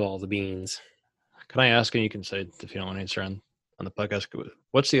won't spill all the beans. Can I ask, and you can say if you don't want to answer on the podcast,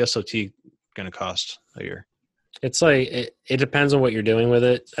 what's the SOT going to cost a year? It's like, it depends on what you're doing with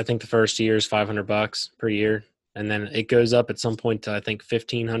it. I think the first year is $500 per year. And then it goes up at some point to, I think,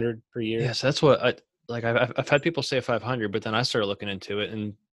 $1,500 per year. Yes, that's what I've had people say 500, but then I started looking into it,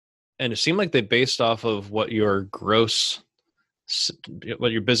 and it seemed like they based off of what your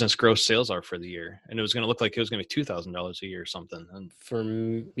business gross sales are for the year, and it was going to look like it was going to be $2,000 a year or something. And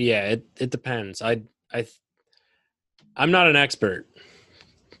it depends. I'm not an expert,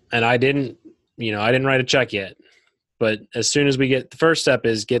 and I didn't write a check yet. But as soon as the first step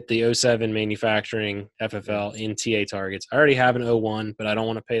is get the 07 manufacturing FFL in TA targets. I already have an 01, but I don't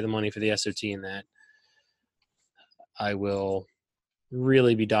want to pay the money for the SOT in that. I will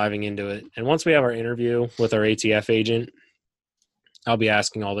really be diving into it. And once we have our interview with our ATF agent, I'll be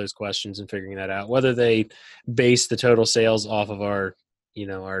asking all those questions and figuring that out. Whether they base the total sales off of our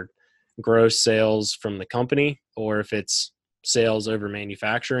gross sales from the company, or if it's sales over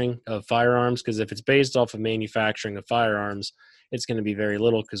manufacturing of firearms. Because if it's based off of manufacturing of firearms, it's going to be very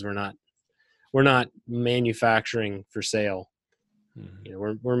little, because we're not manufacturing for sale.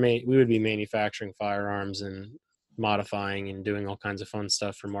 Mm-hmm. We would be manufacturing firearms and modifying and doing all kinds of fun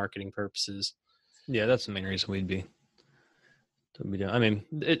stuff for marketing purposes. Yeah, that's the main reason we'd be doing. I mean,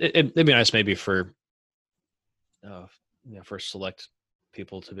 it'd be nice maybe for select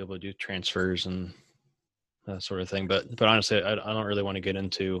people to be able to do transfers and that sort of thing. But honestly, I don't really want to get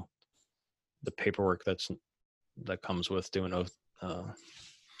into the paperwork that comes with doing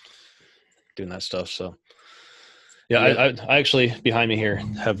that stuff. So yeah. I actually, behind me here,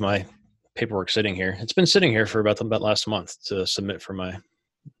 have my paperwork sitting here. It's been sitting here for about last month to submit for my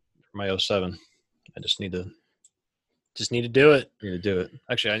 07. I just need to do it. I need to do it.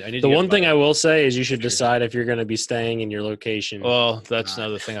 Actually, I need the one thing I will say is you should decide if you're going to be staying in your location. Well, that's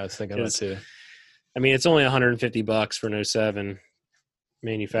another thing I was thinking about too. I mean, it's only $150 for an 07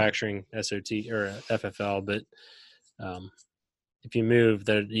 manufacturing SOT or FFL, but if you move,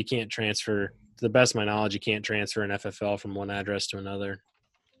 that you can't transfer the best of my knowledge, you can't transfer an FFL from one address to another.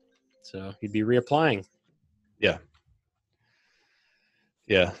 So you'd be reapplying. Yeah.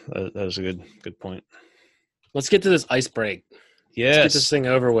 Yeah, that was a good point. Let's get to this ice break. Yes. Let's get this thing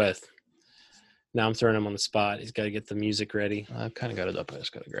over with. Now I'm throwing him on the spot. He's got to get the music ready. I've kind of got it up. I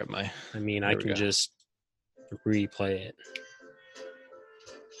just got to grab my. I mean, I can just replay it.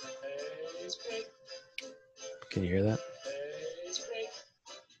 Can you hear that?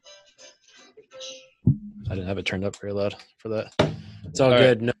 I didn't have it turned up very loud for that. It's all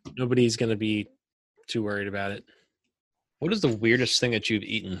good. Right. Nobody's going to be too worried about it. What is the weirdest thing that you've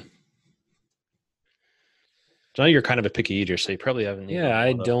eaten? I know you're kind of a picky eater, so you probably haven't. Yeah,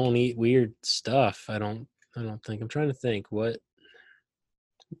 I don't eat weird stuff. I don't think. I'm trying to think what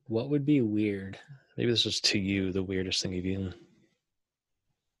would be weird. Maybe this is to you the weirdest thing you've eaten.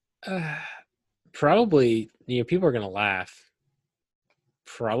 Probably, people are gonna laugh.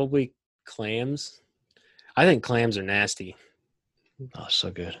 Probably clams. I think clams are nasty. Oh,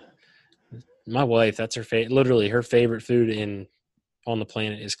 so good. My wife, that's her literally her favorite food on the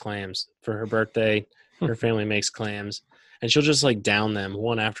planet is clams. For her birthday, her family makes clams, and she'll just like down them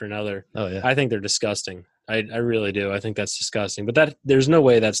one after another. Oh yeah. I think they're disgusting. I really do. I think that's disgusting. But there's no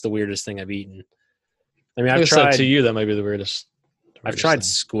way that's the weirdest thing I've eaten. I mean, I've tried. To you, that might be the weirdest. I've tried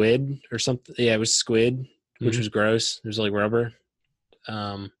squid or something. Yeah, it was squid, which was gross. It was like rubber.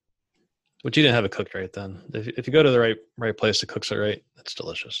 But you didn't have it cooked right then. If you go to the right place that cooks it right, that's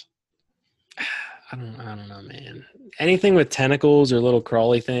delicious. I don't know, man. Anything with tentacles or little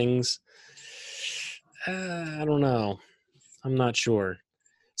crawly things, I don't know. I'm not sure.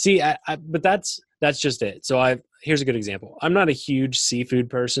 See, but that's just it. So here's a good example. I'm not a huge seafood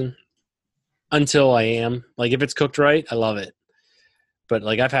person until I am. Like if it's cooked right, I love it. But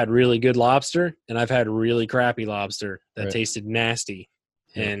like I've had really good lobster and I've had really crappy lobster that tasted nasty.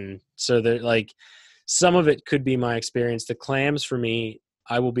 Yeah. And so they're like some of it could be my experience. The clams for me,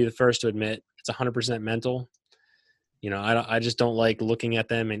 I will be the first to admit it's 100% mental. I just don't like looking at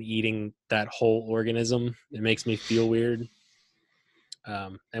them and eating that whole organism. It makes me feel weird.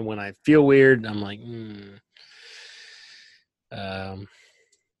 And when I feel weird, I'm like, I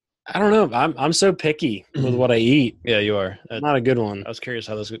don't know. I'm so picky with what I eat. Yeah, you are. Not a good one. I was curious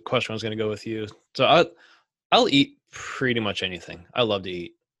how this question was going to go with you. So I'll eat pretty much anything. I love to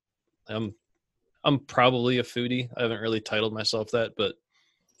eat. I'm probably a foodie. I haven't really titled myself that, but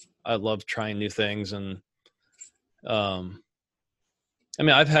I love trying new things. And I mean,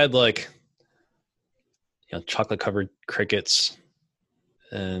 I've had like chocolate covered crickets,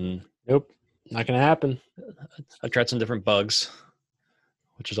 and nope, not gonna happen. I've tried some different bugs,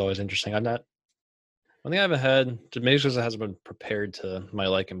 which is always interesting. One thing I haven't had, maybe because it hasn't been prepared to my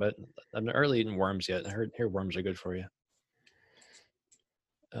liking, but I've not really eaten worms yet. I hear worms are good for you.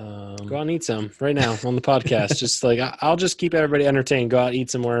 Go out and eat some right now on the podcast. Just like I'll just keep everybody entertained. Go out, eat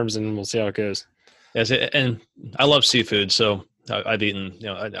some worms, and we'll see how it goes. Yes, and I love seafood, so I've eaten.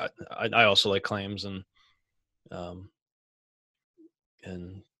 I also like clams and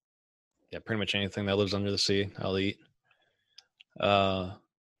yeah, pretty much anything that lives under the sea, I'll eat. Cow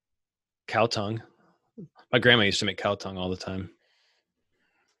tongue. My grandma used to make cow tongue all the time.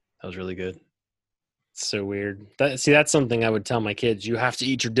 That was really good. So weird. That's something I would tell my kids. You have to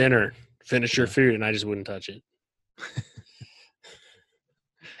eat your dinner, finish your food, and I just wouldn't touch it.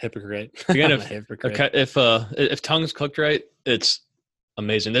 Hypocrite. Again, if tongue's cooked right, it's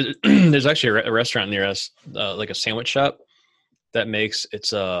amazing. There's actually a restaurant near us, like a sandwich shop that makes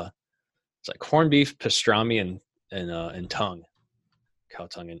it's like corned beef, pastrami, and tongue, cow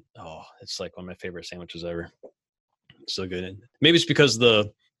tongue, and it's like one of my favorite sandwiches ever. It's so good. And maybe it's because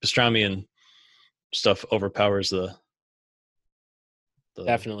the pastrami and stuff overpowers the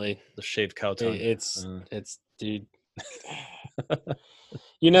definitely the shaved cow tongue. It's dude.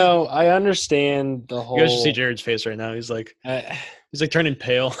 I understand the whole. You guys should see Jared's face right now. He's like turning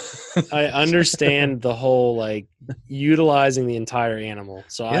pale. I understand the whole like utilizing the entire animal.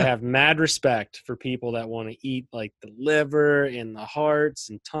 So yeah. I have mad respect for people that want to eat like the liver and the hearts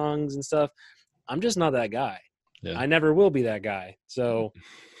and tongues and stuff. I'm just not that guy. Yeah. I never will be that guy. So,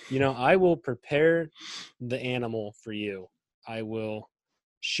 I will prepare the animal for you. I will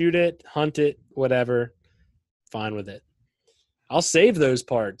shoot it, hunt it, whatever. Fine with it. I'll save those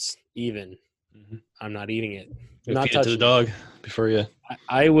parts even. Mm-hmm. I'm not eating it. Not feed it to the dog before you.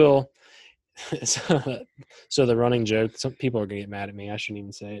 I will. So the running joke, some people are going to get mad at me. I shouldn't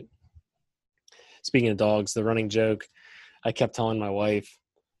even say it. Speaking of dogs, the running joke, I kept telling my wife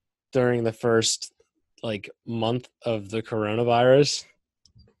during the first month of the coronavirus,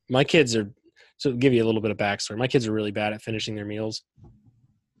 my kids are, so to give you a little bit of backstory, my kids are really bad at finishing their meals.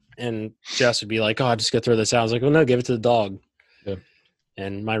 And Jess would be like, "Oh, I just got to throw this out." I was like, "Well, no, give it to the dog." Yeah.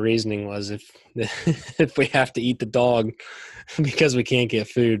 And my reasoning was if we have to eat the dog because we can't get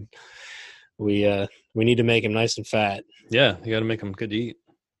food, we need to make him nice and fat. Yeah, you got to make him good to eat.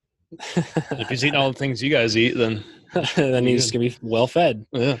 If he's eating all the things you guys eat, then he's going to be well fed.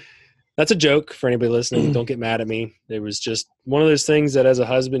 Yeah. That's a joke for anybody listening. Don't get mad at me. It was just one of those things that as a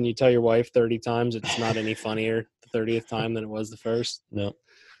husband, you tell your wife 30 times, it's not any funnier the 30th time than it was the first. No.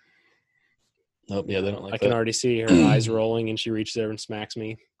 Nope. Yeah, they don't like I that. can already see her eyes rolling, and she reaches over and smacks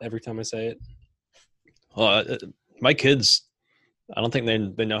me every time I say it. Well, my kids, I don't think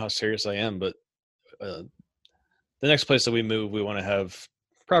they know how serious I am, but the next place that we move, we want to have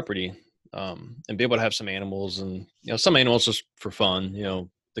property and be able to have some animals, and some animals just for fun.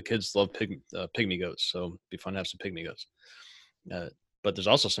 The kids love pygmy goats, so it'd be fun to have some pygmy goats. But there's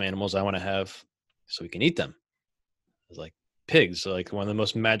also some animals I want to have so we can eat them. It's like pigs, like one of the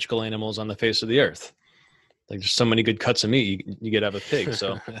most magical animals on the face of the earth. Like there's so many good cuts of meat you get out of a pig.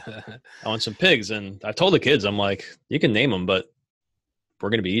 So I want some pigs, and I told the kids, I'm like, you can name them, but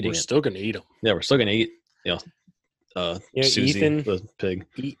we're going to be eating. We're still going to eat them. Yeah, we're still going to eat. Susie, Ethan, the pig.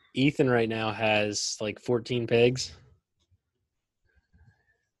 Ethan right now has like 14 pigs.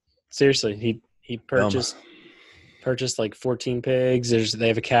 Seriously, he purchased like 14 pigs. They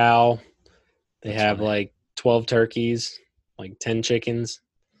have a cow. They have funny. like 12 turkeys, like 10 chickens.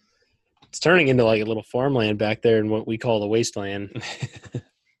 It's turning into like a little farmland back there in what we call the wasteland.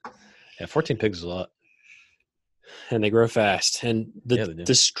 Yeah, 14 pigs is a lot. And they grow fast. And the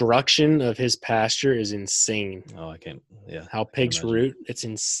destruction of his pasture is insane. Oh, I can't. Yeah. How pigs root, it's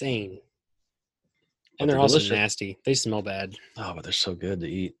insane. And they're also nasty. They smell bad. Oh, but they're so good to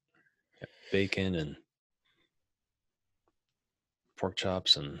eat. Bacon and pork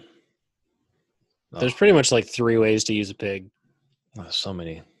chops and there's pretty much like 3 ways to use a pig. So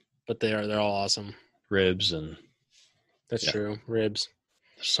many, but they're all awesome. Ribs and that's true. Ribs.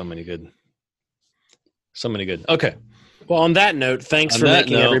 There's so many good. Okay. Well, on that note, thanks for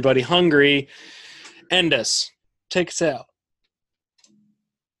making everybody hungry. End us. Take us out.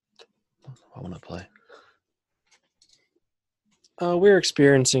 I want to play. We're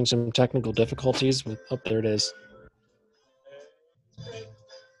experiencing some technical difficulties with. Oh, there it is.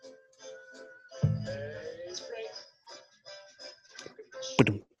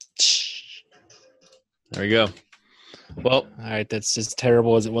 There we go. Well, all right. That's as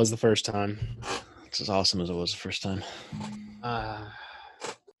terrible as it was the first time. It's as awesome as it was the first time.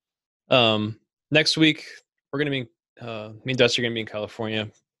 Next week we're gonna be. Me and Dusty are gonna be in California.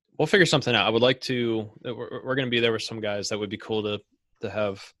 We'll figure something out. I would like to. We're going to be there with some guys that would be cool to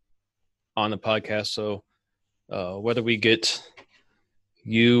have on the podcast. So whether we get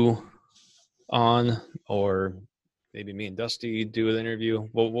you on or maybe me and Dusty do an interview,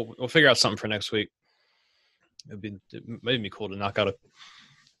 we'll figure out something for next week. It might be cool to knock out a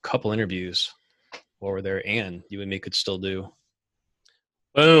couple interviews while we're there, and you and me could still do.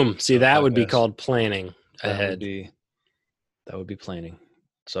 Boom! See, that would be called planning ahead. That would be planning.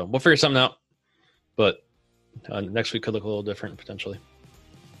 So we'll figure something out, but next week could look a little different potentially.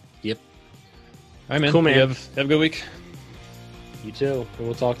 Yep. All right, man. Cool, man. Have a good week. You too. And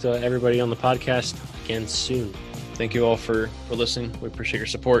we'll talk to everybody on the podcast again soon. Thank you all for listening. We appreciate your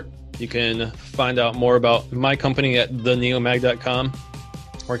support. You can find out more about my company at theneomag.com.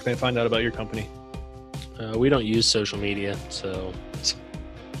 Where can they find out about your company? We don't use social media, so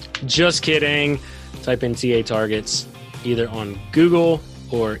just kidding. Type in TA Targets either on Google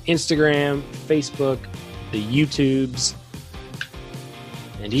or Instagram, Facebook, the YouTubes,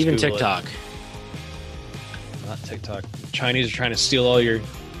 and even TikTok. Not TikTok. The Chinese are trying to steal all your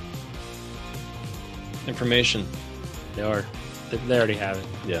information. They are. They already have it.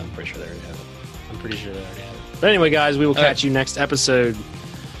 Yeah, I'm pretty sure they already have it. I'm pretty sure they already have it. But anyway, guys, we will catch you next episode.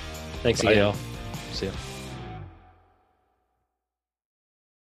 Thanks again. Bye, y'all. See ya.